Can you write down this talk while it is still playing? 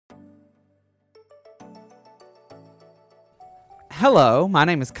Hello, my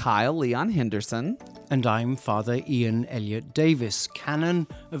name is Kyle Leon Henderson. And I'm Father Ian Elliott Davis, Canon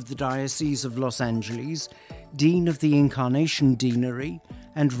of the Diocese of Los Angeles, Dean of the Incarnation Deanery,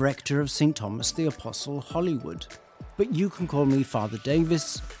 and Rector of St. Thomas the Apostle, Hollywood. But you can call me Father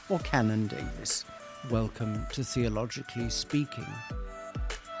Davis or Canon Davis. Welcome to Theologically Speaking.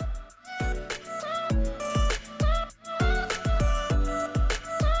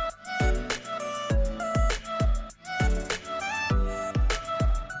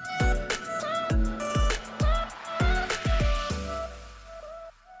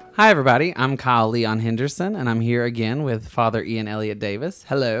 Hi, everybody. I'm Kyle Leon Henderson, and I'm here again with Father Ian Elliott Davis.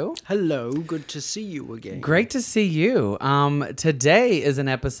 Hello. Hello. Good to see you again. Great to see you. Today is an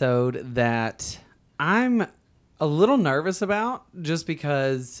episode that I'm a little nervous about just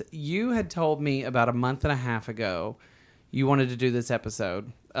because you had told me about a month and a half ago you wanted to do this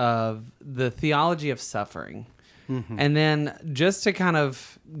episode of the theology of suffering. Mm-hmm. And then just to kind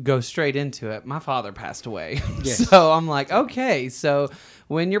of go straight into it, my father passed away. Yes. So I'm like, okay, so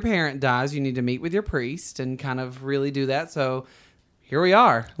when your parent dies, you need to meet with your priest and kind of really do that. So here we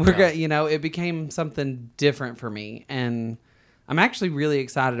are. It became something different for me. And I'm actually really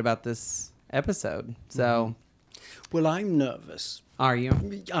excited about this episode. So, well, I'm nervous. Are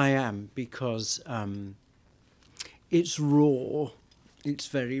you? I am, because it's raw. It's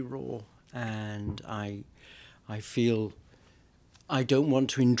very raw. And I feel I don't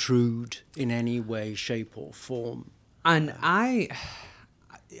want to intrude in any way, shape, or form. And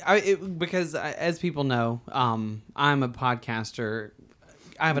because as people know, I'm a podcaster.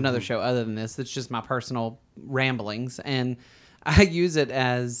 I have another show other than this. It's just my personal ramblings, and I use it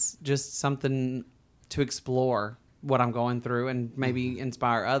as just something to explore what I'm going through and maybe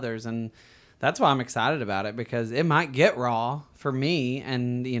inspire others. And that's why I'm excited about it, because it might get raw for me,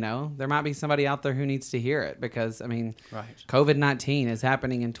 and there might be somebody out there who needs to hear it, because right. COVID-19 is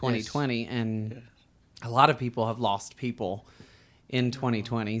happening in 2020, yes. And a lot of people have lost people in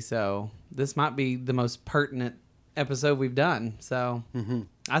 2020, so this might be the most pertinent episode we've done. So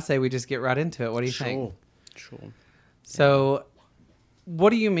I say we just get right into it. What do you think? Sure. So what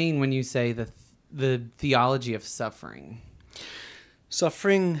do you mean when you say the theology of suffering?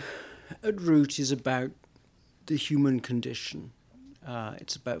 Suffering at root is about the human condition.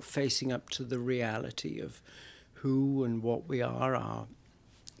 It's about facing up to the reality of who and what we are, our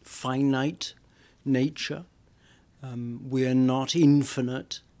finite nature. We are not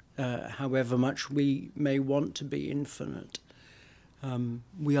infinite, however much we may want to be infinite.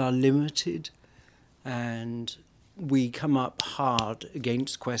 We are limited, and we come up hard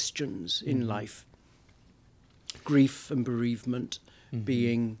against questions in life. Grief and bereavement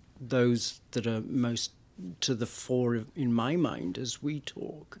being those that are most to the fore in my mind as we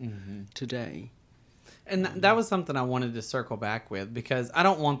talk today. And that was something I wanted to circle back with, because I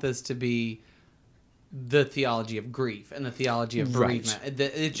don't want this to be the theology of grief and the theology of bereavement. Right.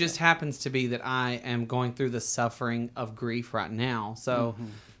 It just happens to be that I am going through the suffering of grief right now. So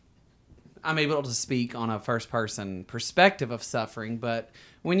I'm able to speak on a first-person perspective of suffering. But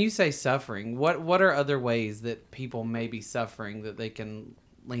when you say suffering, what are other ways that people may be suffering that they can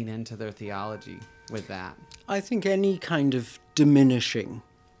lean into their theology with that? I think any kind of diminishing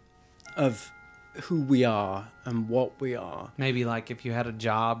of who we are and what we are. Maybe like if you had a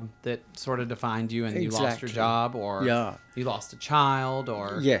job that sort of defined you and you lost your job, or you lost a child,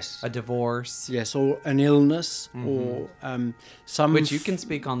 or a divorce. Yes, or an illness, or some... Which you can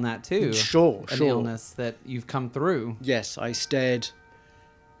speak on that too. Sure. An illness that you've come through. Yes, I stared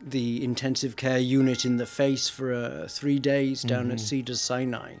the intensive care unit in the face for 3 days down at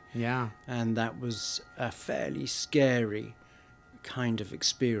Cedars-Sinai. Yeah. And that was a fairly scary kind of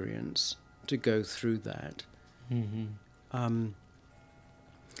experience to go through that.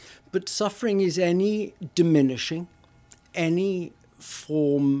 But suffering is any diminishing, any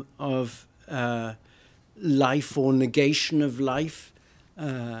form of life or negation of life,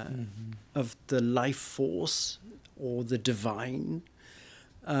 of the life force or the divine.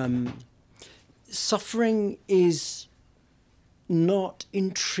 Suffering is not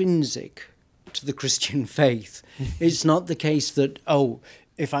intrinsic to the Christian faith. It's not the case that,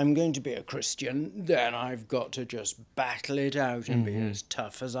 if I'm going to be a Christian, then I've got to just battle it out and be as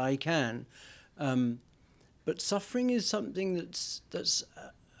tough as I can. But suffering is something that's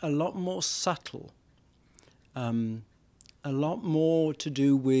a lot more subtle, a lot more to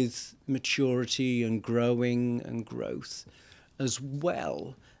do with maturity and growing and growth, as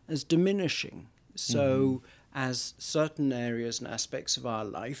well as diminishing. So as certain areas and aspects of our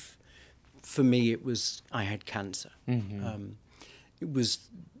life, for me I had cancer. It was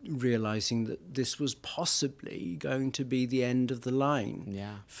realizing that this was possibly going to be the end of the line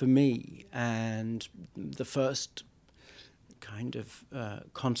for me. And the first kind of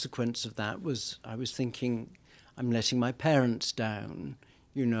consequence of that was I was thinking, I'm letting my parents down.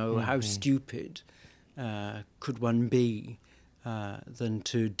 How stupid could one be than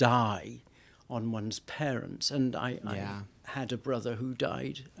to die on one's parents? And I had a brother who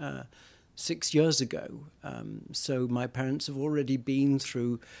died 6 years ago. So my parents have already been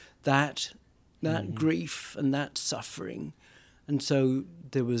through that grief and that suffering. And so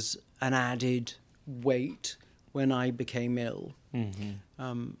there was an added weight when I became ill.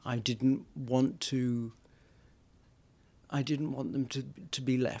 I didn't want them to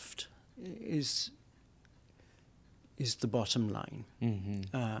be left, is the bottom line.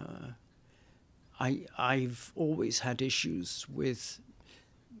 I've always had issues with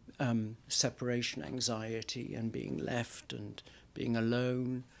separation anxiety and being left and being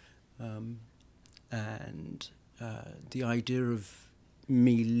alone, and the idea of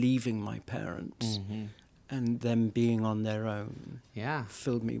me leaving my parents and them being on their own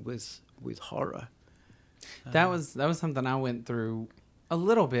filled me with horror. That was something I went through a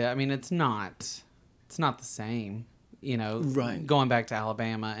little bit. I mean, it's not the same, Right. Going back to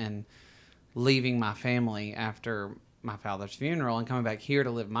Alabama and leaving my family after my father's funeral and coming back here to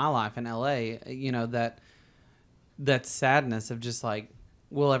live my life in LA, that sadness of just like,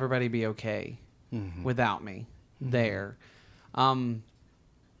 will everybody be okay without me there?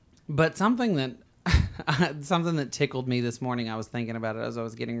 But something that tickled me this morning, I was thinking about it as I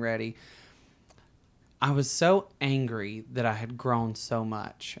was getting ready. I was so angry that I had grown so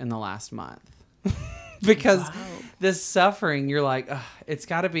much in the last month because this suffering, you're like, it's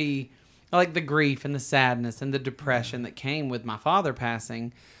got to be like the grief and the sadness and the depression that came with my father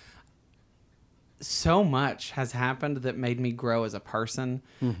passing. So much has happened that made me grow as a person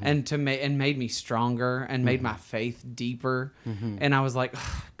and made me stronger and made my faith deeper. And I was like,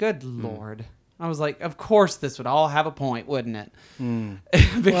 good Lord. I was like, of course this would all have a point, wouldn't it?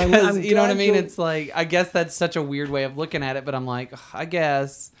 Because, I'm you know what I mean? glad It's like, I guess that's such a weird way of looking at it, but I'm like, I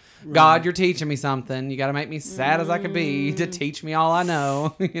guess, God, you're teaching me something. You got to make me sad as I could be to teach me all I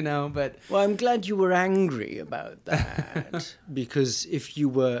know, but... Well, I'm glad you were angry about that, because if you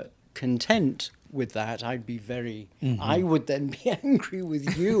were content with that, I'd be I would then be angry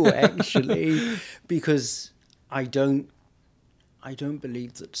with you, actually, because I don't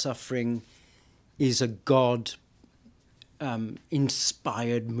believe that suffering is a God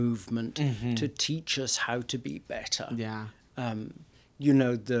inspired movement to teach us how to be better. Yeah.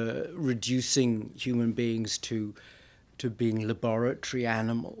 The reducing human beings to being laboratory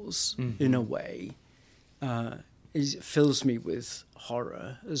animals in a way fills me with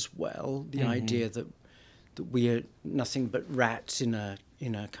horror as well. The idea that we are nothing but rats in a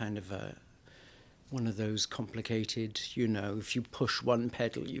kind of one of those complicated, if you push one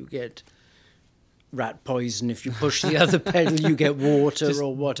pedal you get rat poison, if you push the other pedal you get water Just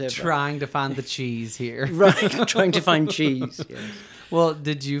or whatever. Trying to find the cheese here. Right, trying to find cheese. Yes. Well,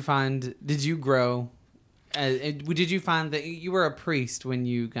 did you grow? Did you find that you were a priest when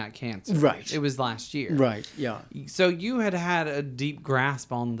you got cancer? Right. It was last year. Right, yeah. So you had a deep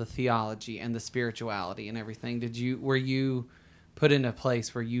grasp on the theology and the spirituality and everything. Were you put in a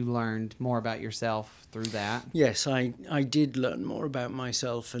place where you learned more about yourself through that? Yes, I did learn more about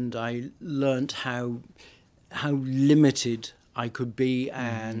myself, and I learned how limited I could be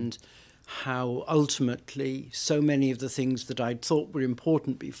and how ultimately so many of the things that I'd thought were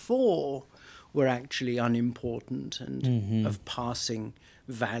important before were actually unimportant and of passing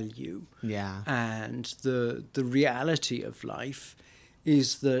value. Yeah. And the reality of life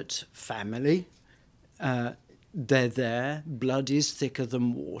is that family, they're there. Blood is thicker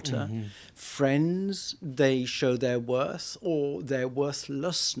than water. Friends, they show their worth or their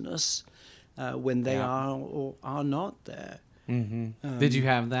worthlessness when they are or are not there. Did you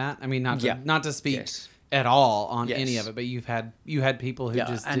have that? I mean, not to speak at all on any of it, but you had people who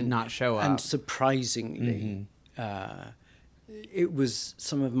just did not show up. And surprisingly, it was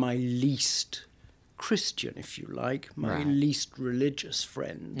some of my least Christian, if you like, my least religious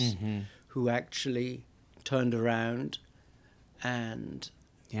friends who actually turned around and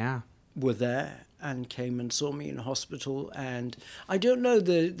were there and came and saw me in hospital. And I don't know,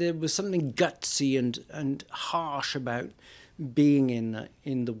 there was something gutsy and harsh about being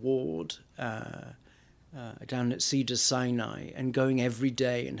in the ward down at Cedars-Sinai and going every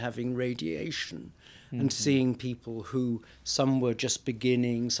day and having radiation and seeing people who, some were just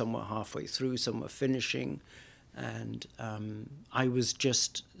beginning, some were halfway through, some were finishing. And I was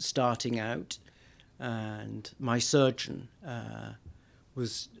just starting out. And my surgeon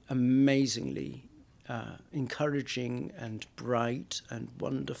was amazingly encouraging and bright and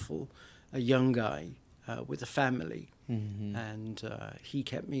wonderful. A young guy with a family, and he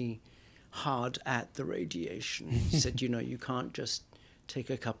kept me hard at the radiation. He said, you can't just take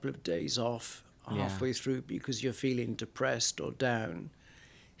a couple of days off halfway through because you're feeling depressed or down.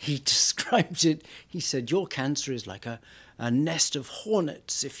 He described it, he said, your cancer is like a nest of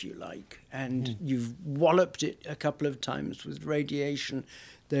hornets, if you like, and you've walloped it a couple of times with radiation.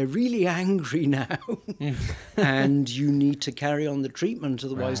 They're really angry now, and you need to carry on the treatment,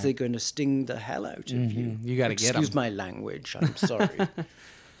 otherwise they're going to sting the hell out of you. You got to get them. Excuse my language, I'm sorry.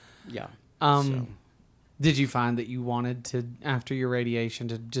 Yeah. Did you find that you wanted to, after your radiation,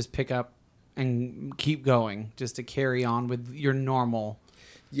 to just pick up and keep going, just to carry on with your normal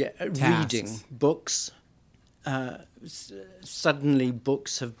tasks? Reading books. Suddenly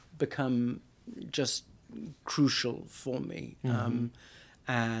books have become just crucial for me.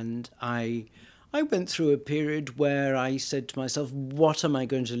 And I went through a period where I said to myself, what am I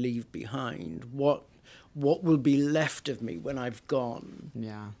going to leave behind? What will be left of me when I've gone?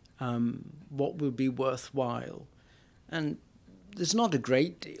 Yeah. What will be worthwhile? And there's not a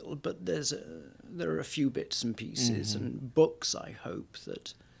great deal, but there are a few bits and pieces, and books I hope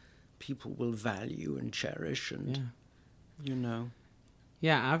that people will value and cherish, and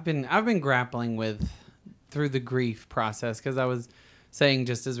Yeah, I've been grappling with through the grief process, because I was saying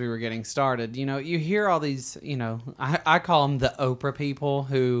just as we were getting started, you hear all these, I call them the Oprah people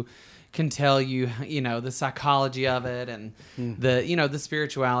who can tell you, the psychology of it and the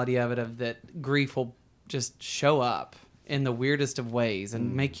spirituality of it, of that grief will just show up in the weirdest of ways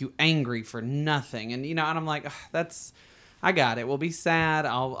and make you angry for nothing. And, and I'm like, I got it. We'll be sad.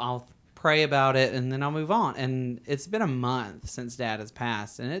 I'll pray about it and then I'll move on. And it's been a month since Dad has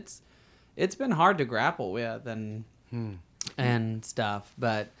passed, and it's been hard to grapple with and stuff.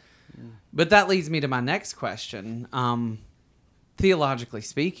 But that leads me to my next question. Theologically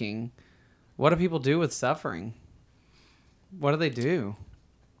speaking, what do people do with suffering? What do they do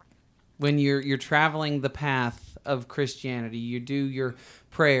when you're traveling the path of Christianity? You do your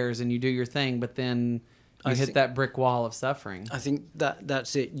prayers and you do your thing, but then you hit that brick wall of suffering. I think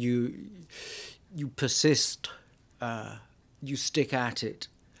that's it. You persist. You stick at it.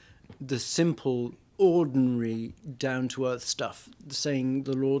 The simple, ordinary, down-to-earth stuff, saying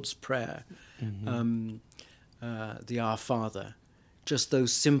the Lord's Prayer, the Our Father, just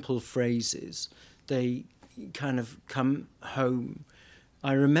those simple phrases, they kind of come home.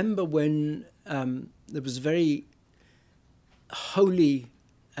 I remember when there was a very holy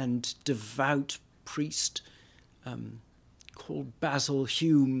and devout priest called Basil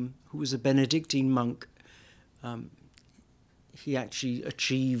Hume, who was a Benedictine monk. He actually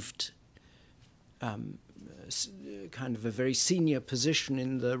achieved kind of a very senior position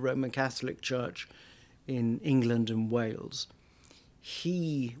in the Roman Catholic Church in England and Wales.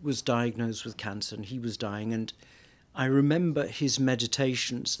 He was diagnosed with cancer and he was dying, and I remember his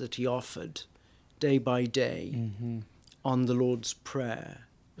meditations that he offered day by day on the Lord's Prayer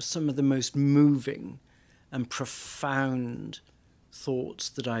were some of the most moving and profound thoughts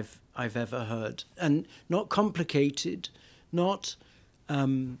that I've ever heard, and not complicated, not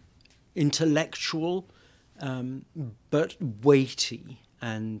intellectual, but weighty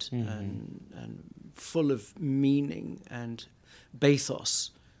and full of meaning and bathos,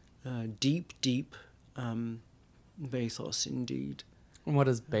 deep bathos indeed. And what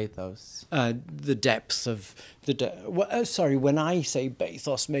is bathos? The depth of sorry, when I say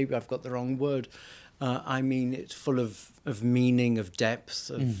bathos, maybe I've got the wrong word. I mean it's full of meaning, of depth,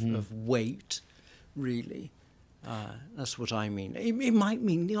 of weight, really. That's what I mean. It might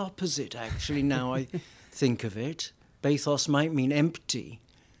mean the opposite, actually, now I think of it. Bathos might mean empty.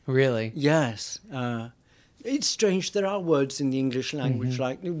 Really? Yes. It's strange. There are words in the English language,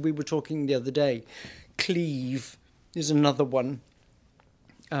 like we were talking the other day. Cleave is another one.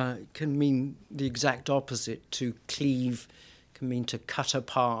 Can mean the exact opposite. To cleave can mean to cut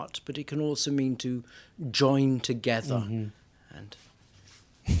apart, but it can also mean to join together. And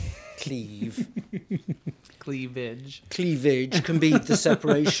cleave. Cleavage can be the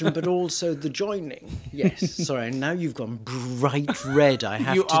separation, but also the joining. Yes. Sorry, now you've gone bright red. I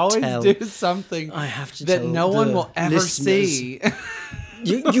have to tell. You always do something I have to that tell no one the will ever listeners. see.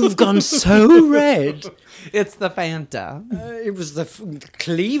 You've gone so red. It's the Fanta. It was the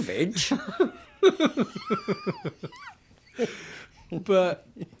cleavage. But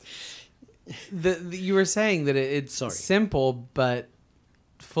you were saying that it's simple, but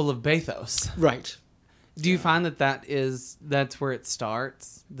full of bathos. Right. Do you find that's where it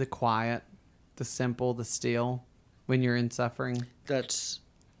starts? The quiet, the simple, the still, when you're in suffering? That's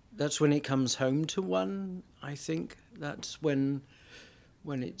when it comes home to one. I think that's when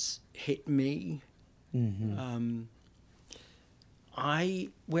it's hit me. Mm-hmm.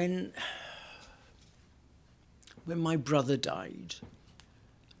 When my brother died,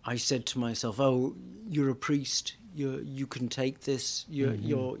 I said to myself, "Oh, you're a priest. You can take this.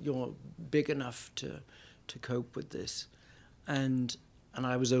 You're big enough to cope with this," and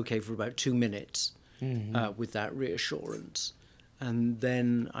I was okay for about 2 minutes with that reassurance, and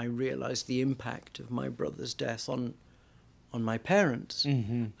then I realized the impact of my brother's death on my parents,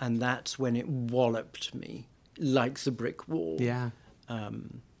 and that's when it walloped me like the brick wall. Yeah.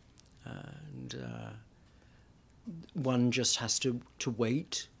 One just has to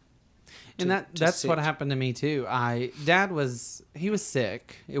wait. And that's what happened to me too. Dad was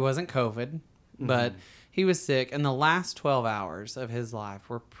sick. It wasn't COVID, but he was sick, and the last 12 hours of his life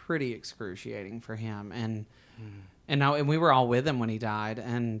were pretty excruciating for him. And we were all with him when he died,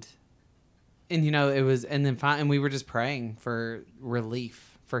 and it was, and then and we were just praying for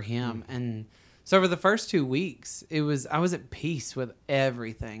relief for him. And so for the first 2 weeks, I was at peace with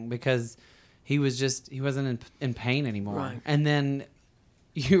everything because he wasn't in pain anymore. Right. And then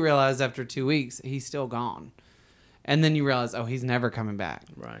you realize after 2 weeks, he's still gone. And then you realize, oh, he's never coming back.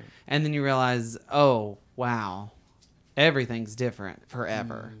 Right. And then you realize, oh, wow, everything's different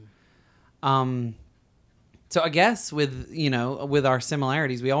forever. So I guess with our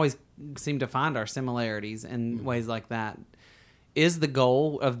similarities, we always seem to find our similarities in ways like that. Is the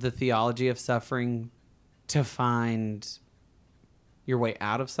goal of the theology of suffering to find your way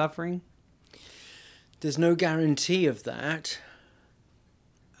out of suffering? There's no guarantee of that,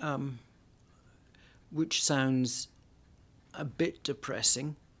 which sounds a bit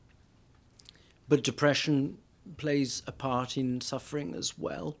depressing. But depression plays a part in suffering as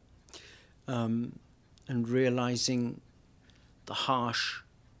well, and realizing the harsh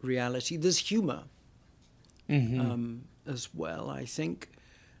reality. There's humor as well, I think.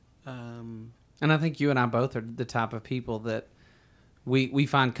 And I think you and I both are the type of people that we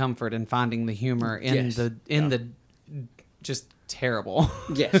find comfort in finding the humor in the just terrible.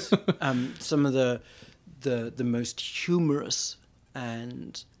 Yes. Some of the most humorous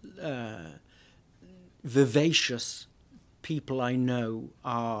and vivacious people I know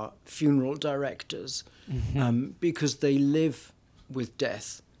are funeral directors, because they live with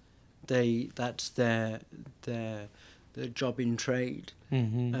death. That's their job in trade,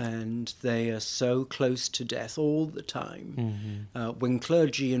 and they are so close to death all the time. When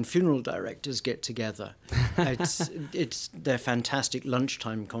clergy and funeral directors get together, they're fantastic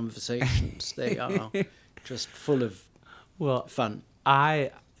lunchtime conversations. They are just full of fun.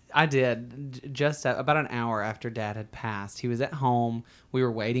 I did just about an hour after Dad had passed. He was at home. We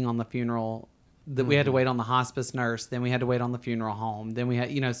were waiting on the funeral. We had to wait on the hospice nurse. Then we had to wait on the funeral home. Then we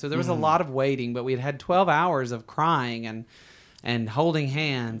had, so there was a lot of waiting. But we had 12 hours of crying and holding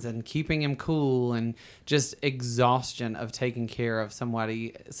hands and keeping him cool and just exhaustion of taking care of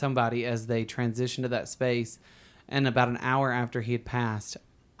somebody as they transitioned to that space. And about an hour after he had passed,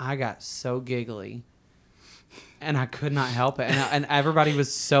 I got so giggly. And I could not help it. And everybody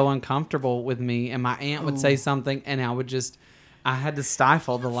was so uncomfortable with me. And my aunt would say something, and I had to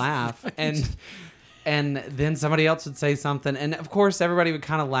stifle the laugh. And then somebody else would say something. And, of course, everybody would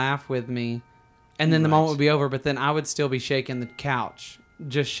kind of laugh with me. And then the moment would be over. But then I would still be shaking the couch,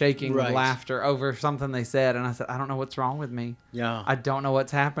 just shaking with laughter over something they said. And I said, I don't know what's wrong with me. Yeah. I don't know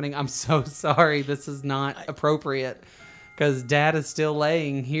what's happening. I'm so sorry. This is not appropriate. Because Dad is still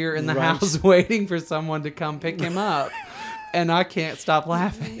laying here in the house waiting for someone to come pick him up. And I can't stop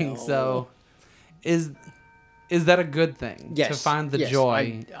laughing. No. So is that a good thing? Yes. To find the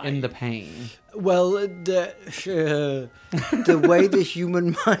joy in the pain? Well, the way the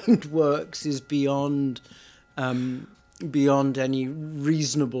human mind works is beyond any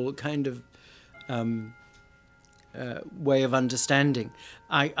reasonable kind of way of understanding.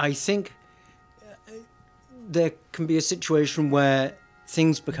 I think there can be a situation where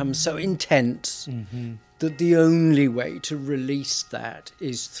things become so intense that the only way to release that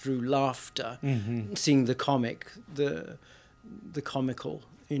is through laughter, seeing the comical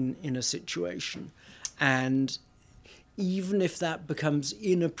in a situation. And even if that becomes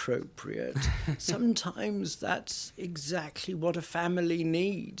inappropriate, sometimes that's exactly what a family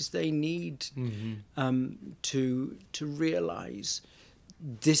needs. They need to realize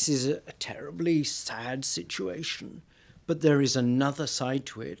this is a terribly sad situation, but there is another side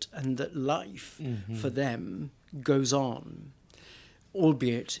to it, and that life for them goes on,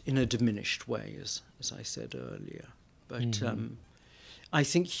 albeit in a diminished way, as I said earlier. But I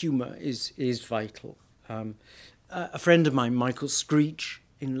think humour is vital. a friend of mine, Michael Screech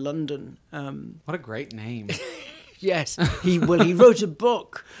in London. What a great name. Yes, he wrote a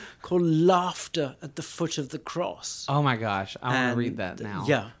book called Laughter at the Foot of the Cross. Oh my gosh, I want to read that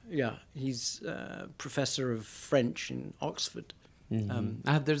now. Yeah. He's a professor of French in Oxford.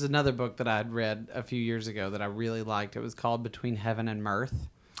 There's another book that I had read a few years ago that I really liked. It was called Between Heaven and Mirth.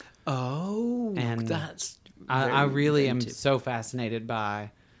 Oh, and that's I really inventive. am so fascinated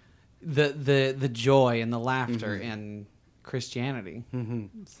by the joy and the laughter in Christianity.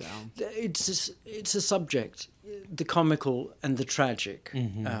 So It's a subject. The comical and the tragic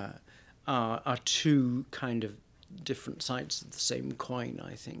are two kind of different sides of the same coin,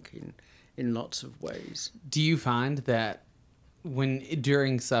 I think, in lots of ways. do you find that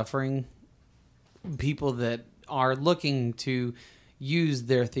during suffering, people that are looking to use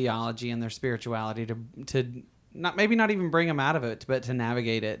their theology and their spirituality to not even bring them out of it, but to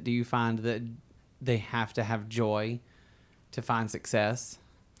navigate it, do you find that they have to have joy to find success?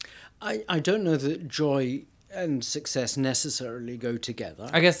 I don't know that joy and success necessarily go together.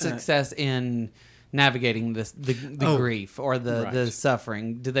 I guess success in navigating the grief or the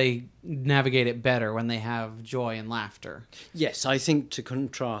suffering. Do they navigate it better when they have joy and laughter? Yes, I think to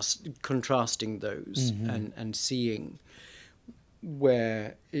contrasting those and seeing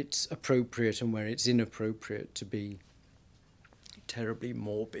where it's appropriate and where it's inappropriate to be terribly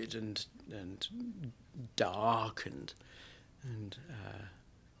morbid and dark and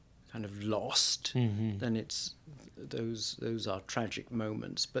kind of lost, then it's those are tragic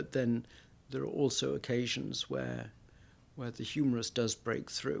moments. But then there are also occasions where the humorous does break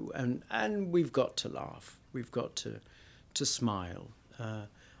through, and we've got to laugh, we've got to smile.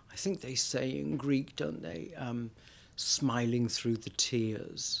 I think they say in Greek, don't they? Smiling through the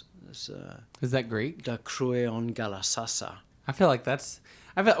tears. Is that Greek? Da krueon galasasa. I feel like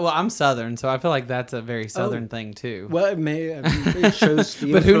I'm Southern, so I feel like that's a very Southern thing too. Well, it shows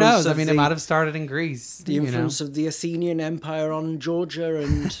the but who knows? I mean, it might have started in Greece. The influence of the Athenian Empire on Georgia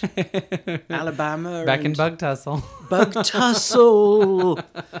and Alabama. Back in Bug Tussle. Bug Tussle.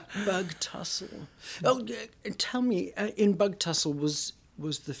 Bug Tussle. Oh, tell me, in Bug Tussle, was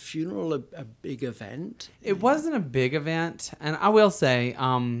the funeral a big event? It wasn't a big event, and I will say,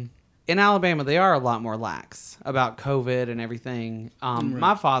 in Alabama, they are a lot more lax about COVID and everything.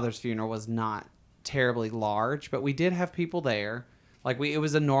 My father's funeral was not terribly large, but we did have people there. It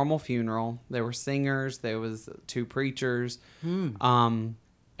was a normal funeral. There were singers. There was 2 preachers.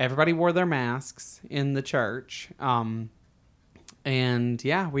 Everybody wore their masks in the church. And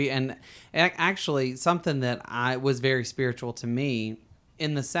actually something that was very spiritual to me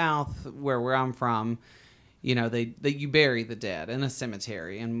in the South, where I'm from. You bury the dead in a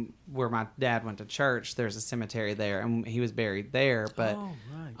cemetery, and where my dad went to church, there's a cemetery there, and he was buried there. But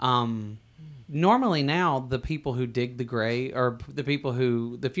normally now, the people who dig the grave, or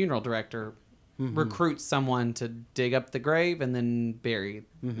the funeral director recruits someone to dig up the grave and then bury.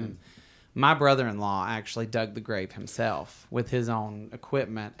 My brother-in-law actually dug the grave himself with his own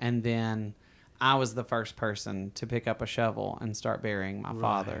equipment, and then I was the first person to pick up a shovel and start burying my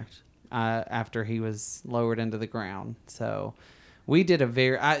father. After he was lowered into the ground. So we did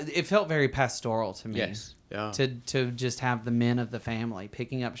it felt very pastoral to me. Yes. Yeah. To just have the men of the family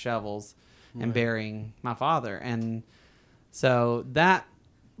picking up shovels and burying my father. And so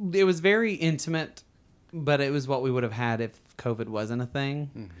it was very intimate, but it was what we would have had if COVID wasn't a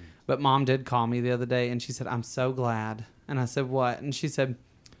thing. But Mom did call me the other day and she said, "I'm so glad." And I said, "What?" And she said,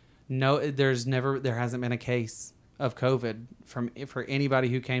 "No, there hasn't been a case of COVID for anybody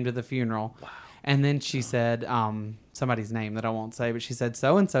who came to the funeral." Wow. And then she said, somebody's name that I won't say, but she said,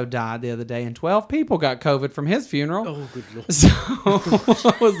 "So-and-so died the other day and 12 people got COVID from his funeral." Oh, good Lord. So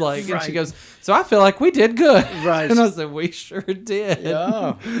I was like, and she goes, "So I feel like we did good." Right. And I said, "We sure did."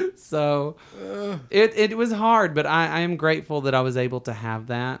 Yeah. So it was hard, but I am grateful that I was able to have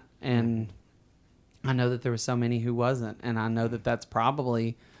that. And I know that there were so many who wasn't. And I know that that's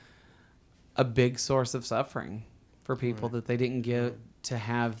probably a big source of suffering for people, that they didn't get to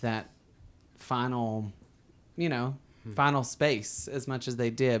have that final space as much as they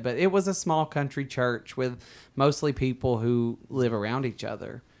did. But it was a small country church with mostly people who live around each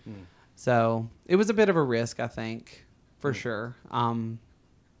other. So it was a bit of a risk, I think, for sure.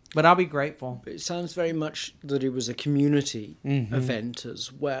 But I'll be grateful. It sounds very much that it was a community event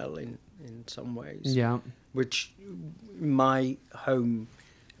as well in some ways. Yeah. Which my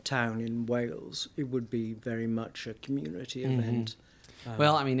hometown in Wales, it would be very much a community event.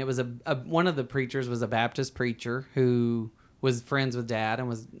 Well, I mean, it was one of the preachers was a Baptist preacher who was friends with Dad and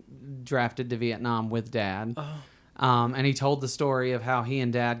was drafted to Vietnam with Dad. And he told the story of how he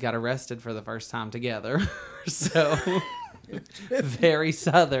and Dad got arrested for the first time together. So very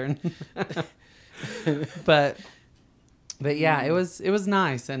Southern. but yeah, it was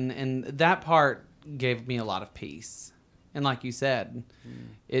nice, and that part gave me a lot of peace. And like you said,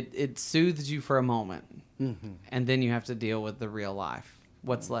 it soothes you for a moment, and then you have to deal with the real life,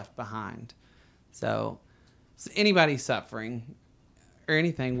 what's left behind. So anybody suffering or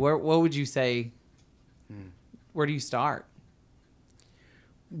anything, what would you say? Where do you start?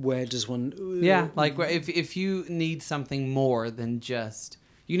 Where does one... Yeah, like if you need something more than just...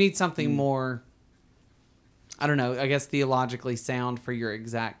 You need something more, I don't know, I guess theologically sound for your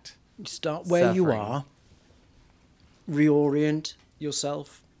exact Start where you suffering. are. Reorient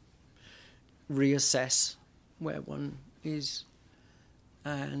yourself. Reassess where one is.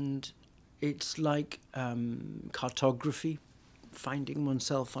 And it's like cartography, finding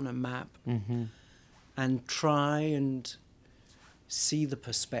oneself on a map. Mm-hmm. And try and see the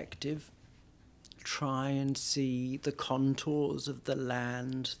perspective, try and see the contours of the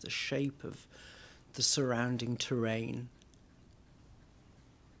land, the shape of the surrounding terrain,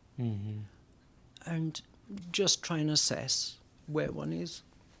 and just try and assess where one is.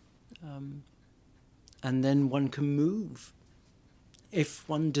 And then one can move, if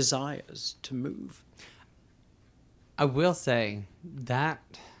one desires to move. I will say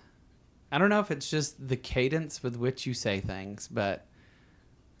that... I don't know if it's just the cadence with which you say things, but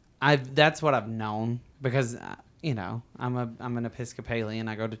that's what I've known because, I'm an Episcopalian.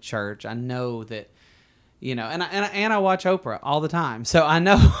 I go to church. I know that, and I watch Oprah all the time. So I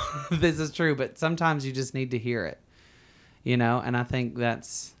know this is true, but sometimes you just need to hear it, and I think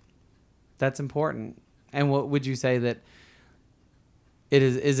that's important. And what would you say that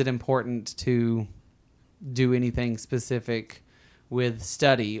is it important to do anything specific with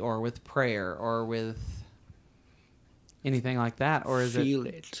study or with prayer or with anything like that? Or is Feel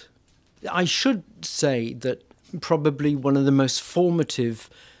it? I should say that probably one of the most formative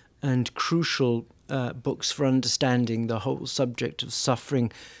and crucial books for understanding the whole subject of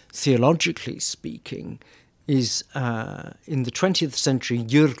suffering, theologically speaking, is in the 20th century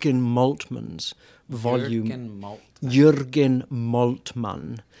Jürgen Moltmann's volume. Jürgen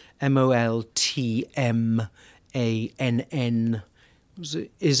Moltmann, Moltmann,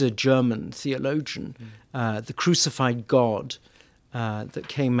 is a German theologian. The Crucified God, that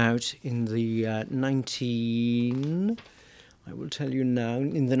came out in the I will tell you now,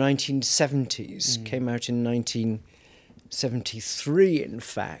 in the 1970s, came out in 1973, in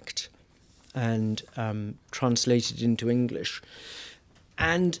fact, and translated into English.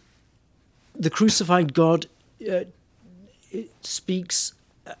 And the Crucified God, it speaks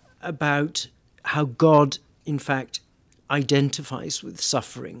about how God, in fact, identifies with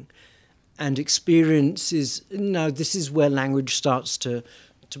suffering and experiences... Now, this is where language starts to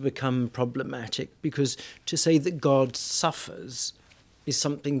become problematic, because to say that God suffers is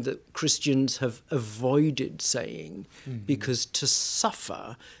something that Christians have avoided saying, because to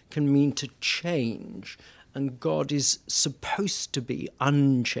suffer can mean to change, and God is supposed to be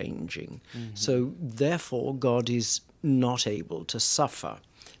unchanging. So, therefore, God is not able to suffer.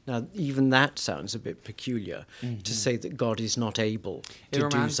 Now, even that sounds a bit peculiar, to say that God is not able to do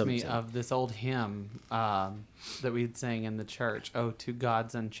something. It reminds me of this old hymn that we'd sang in the church, "Oh, to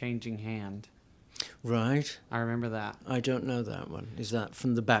God's unchanging hand." Right. I remember that. I don't know that one. Is that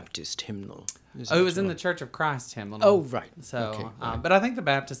from the Baptist hymnal? It was in the Church of Christ hymnal. Oh, right. So, okay, right. But I think the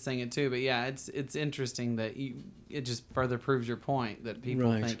Baptists sing it too. But yeah, it's interesting that it just further proves your point that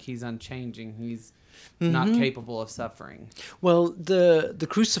people think he's unchanging. He's not capable of suffering. Well, the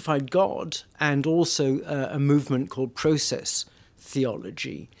Crucified God, and also a movement called process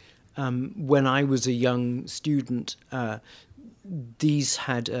theology. When I was a young student, these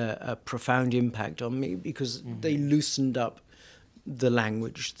had a profound impact on me, because they loosened up the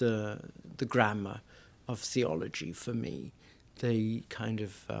language, the grammar of theology for me. They kind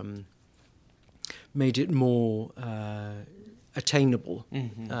of made it more attainable,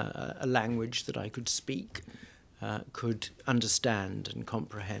 a language that I could speak, could understand and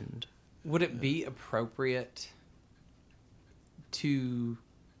comprehend. Would it be appropriate to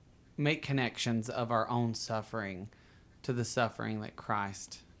make connections of our own suffering to the suffering that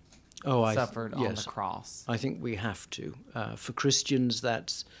Christ suffered on the cross? I think we have to. For Christians,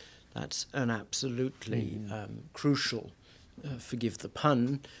 that's an absolutely crucial, forgive the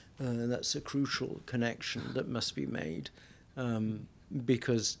pun, that's a crucial connection that must be made.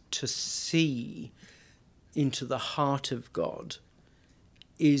 Because to see into the heart of God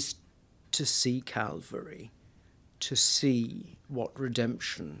is to see Calvary, to see what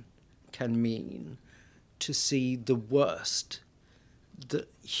redemption can mean, to see the worst that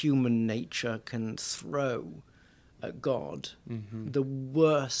human nature can throw at God, the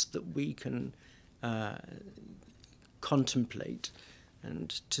worst that we can contemplate, and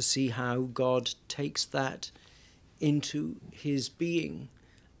to see how God takes that into his being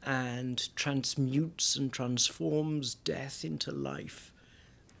and transmutes and transforms death into life.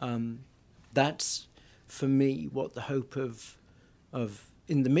 That's, for me, what the hope of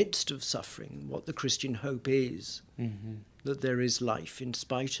in the midst of suffering, what the Christian hope is, that there is life in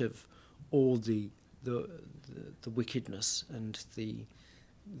spite of all the wickedness and the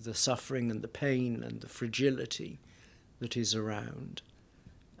suffering and the pain and the fragility that is around.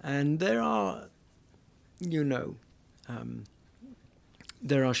 And there are,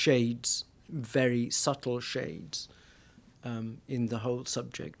 there are shades, very subtle shades, in the whole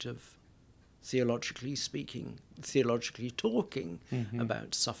subject of theologically talking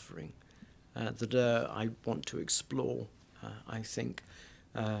about suffering, that I want to explore, I think,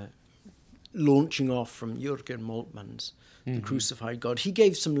 launching off from Jürgen Moltmann's The Crucified God. He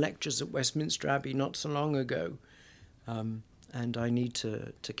gave some lectures at Westminster Abbey not so long ago, and I need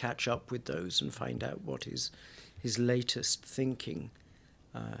to catch up with those and find out what his latest thinking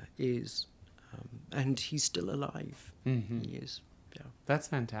is. And he's still alive. He is. Yeah. That's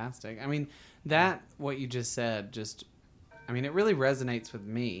fantastic. I mean, what you just said, it really resonates with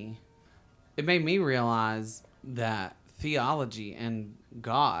me. It made me realize that theology and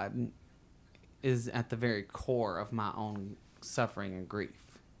God is at the very core of my own suffering and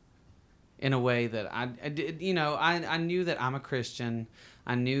grief. In a way that I did, I knew that I'm a Christian.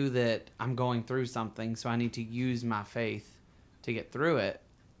 I knew that I'm going through something, so I need to use my faith to get through it.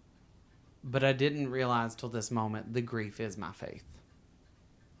 But I didn't realize till this moment the grief is my faith.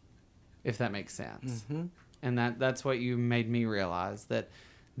 If that makes sense. And that's what you made me realize, that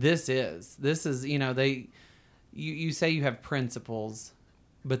this is, you say you have principles,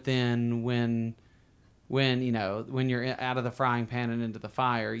 but then when you're out of the frying pan and into the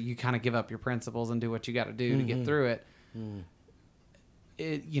fire, you kind of give up your principles and do what you got to do to get through it.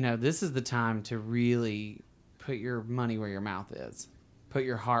 This is the time to really put your money where your mouth is, put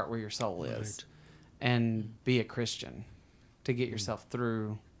your heart where your soul is, and be a Christian to get yourself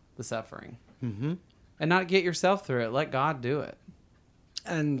through the suffering. And not get yourself through it. Let God do it.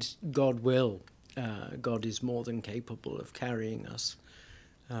 And God will. God is more than capable of carrying us.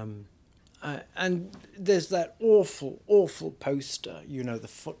 And there's that awful poster, the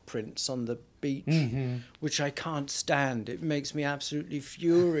footprints on the beach, which I can't stand. It makes me absolutely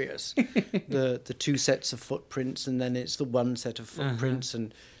furious. the two sets of footprints, and then it's the one set of footprints,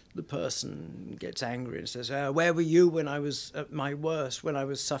 and the person gets angry and says, where were you when I was at my worst, when I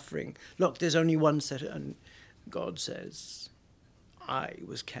was suffering? Look, there's only one set. And God says, I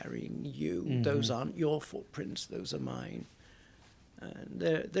was carrying you. Those aren't your footprints, those are mine. And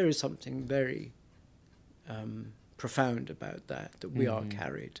there is something very profound about that we are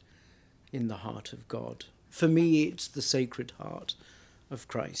carried in the heart of God. For me, it's the Sacred Heart of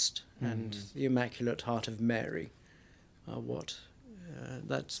Christ and the Immaculate Heart of Mary are what...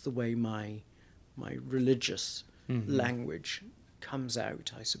 that's the way my religious language comes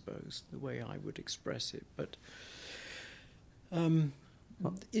out, I suppose, the way I would express it. But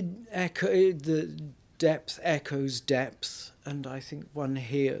the depth echoes depth, and I think when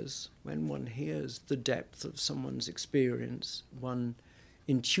one hears the depth of someone's experience, one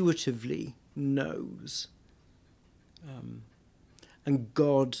intuitively knows, and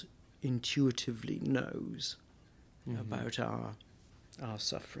God intuitively knows about our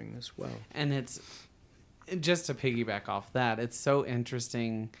suffering as well. And it's, just to piggyback off that, it's so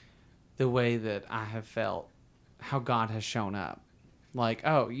interesting the way that I have felt how God has shown up. Like,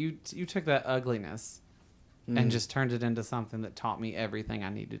 you took that ugliness and just turned it into something that taught me everything I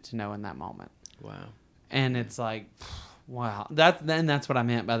needed to know in that moment. Wow. And it's like, wow. That's what I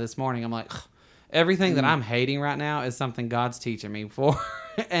meant by this morning. I'm like, everything that I'm hating right now is something God's teaching me for.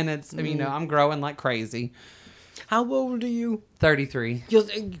 And it's, I'm growing like crazy. How old are you? 33.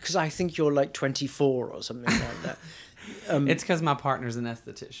 Because I think you're like 24 or something like that. It's because my partner's an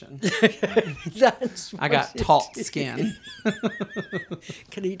esthetician. That's I got taut skin.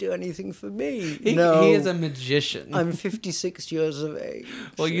 Can he do anything for me? No. He is a magician. I'm 56 years of age.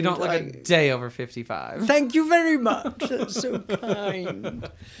 Well, you don't look a day over 55. Thank you very much. That's so kind.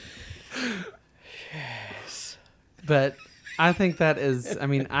 Yes. But I think that is,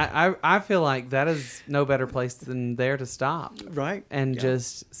 I feel like that is no better place than there to stop. Right. And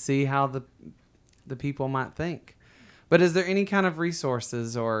just see how the people might think. But is there any kind of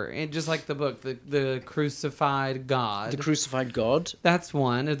resources or just like the book, the Crucified God? The Crucified God. That's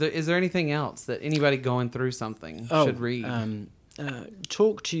one. Is there anything else that anybody going through something should read?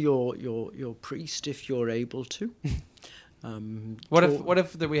 Talk to your priest if you're able to. What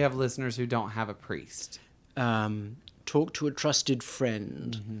if we have listeners who don't have a priest? Talk to a trusted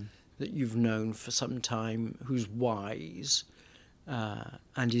friend that you've known for some time who's wise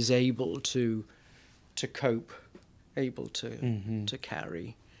and is able to cope, able to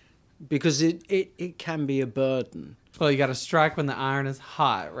carry, because it can be a burden. Well, you got to strike when the iron is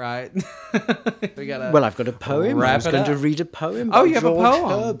hot, right? Well, I've got a poem. I was going to read a poem by you have George a poem?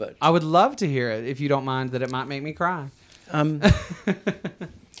 Herbert. I would love to hear it, if you don't mind that it might make me cry.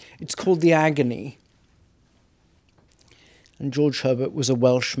 It's called The Agony. And George Herbert was a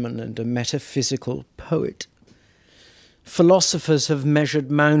Welshman and a metaphysical poet. Philosophers have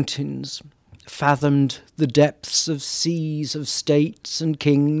measured mountains, fathomed the depths of seas, of states and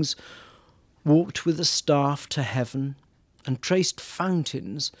kings, walked with a staff to heaven, and traced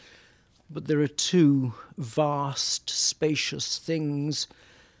fountains. But there are two vast, spacious things,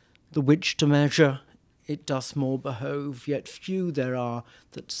 the which to measure it doth more behove, yet few there are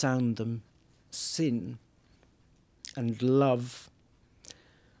that sound them, sin and love.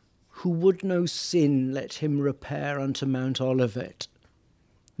 Who would know sin, let him repair unto Mount Olivet.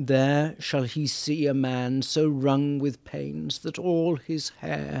 There shall he see a man so wrung with pains that all his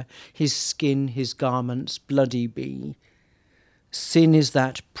hair, his skin, his garments bloody be. Sin is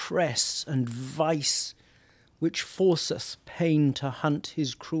that press and vice which forceth pain to hunt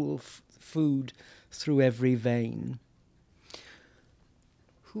his cruel food through every vein.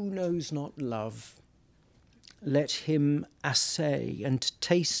 Who knows not love? Let him assay and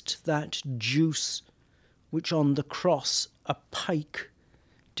taste that juice which on the cross a pike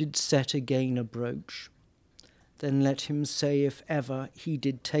did set again a broach. Then let him say if ever he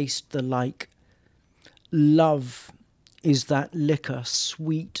did taste the like. Love is that liquor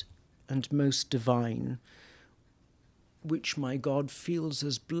sweet and most divine, which my God feels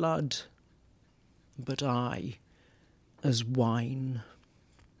as blood, but I as wine.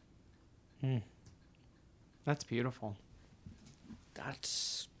 That's beautiful. That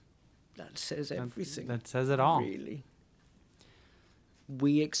says everything. That says it all. Really.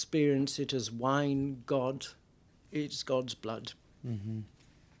 We experience it as wine. God, it's God's blood. Mm-hmm.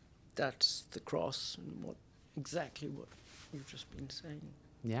 That's the cross, and exactly what you've just been saying.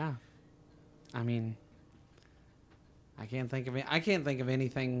 Yeah. I mean, I can't think of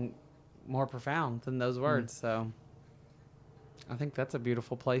anything more profound than those words. So I think that's a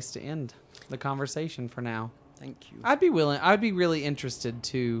beautiful place to end the conversation for now. Thank you. I'd be really interested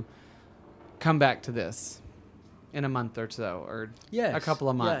to come back to this in a month or so, or a couple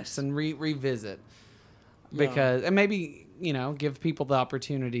of months, and revisit, because and maybe give people the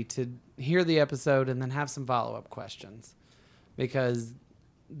opportunity to hear the episode and then have some follow-up questions, because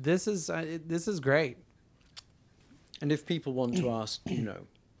this is great. And if people want to ask,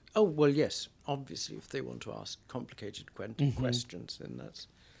 oh well, yes, obviously, if they want to ask complicated questions, then that's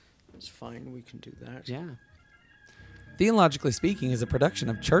fine. We can do that. Yeah. Theologically Speaking is a production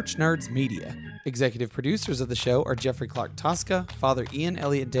of Church Nerds Media. Executive producers of the show are Jeffrey Clark Tosca, Father Ian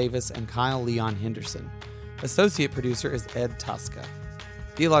Elliott Davis, and Kyle Leon Henderson. Associate producer is Ed Tosca.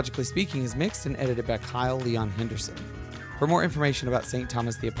 Theologically Speaking is mixed and edited by Kyle Leon Henderson. For more information about St.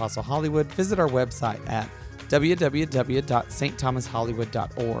 Thomas the Apostle Hollywood, visit our website at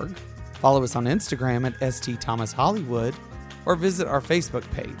www.stthomashollywood.org. Follow us on Instagram at stthomashollywood, or visit our Facebook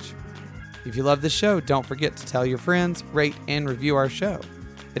page. If you love this show, don't forget to tell your friends, rate, and review our show.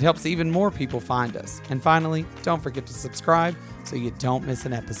 It helps even more people find us. And finally, don't forget to subscribe so you don't miss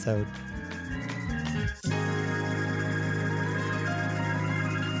an episode.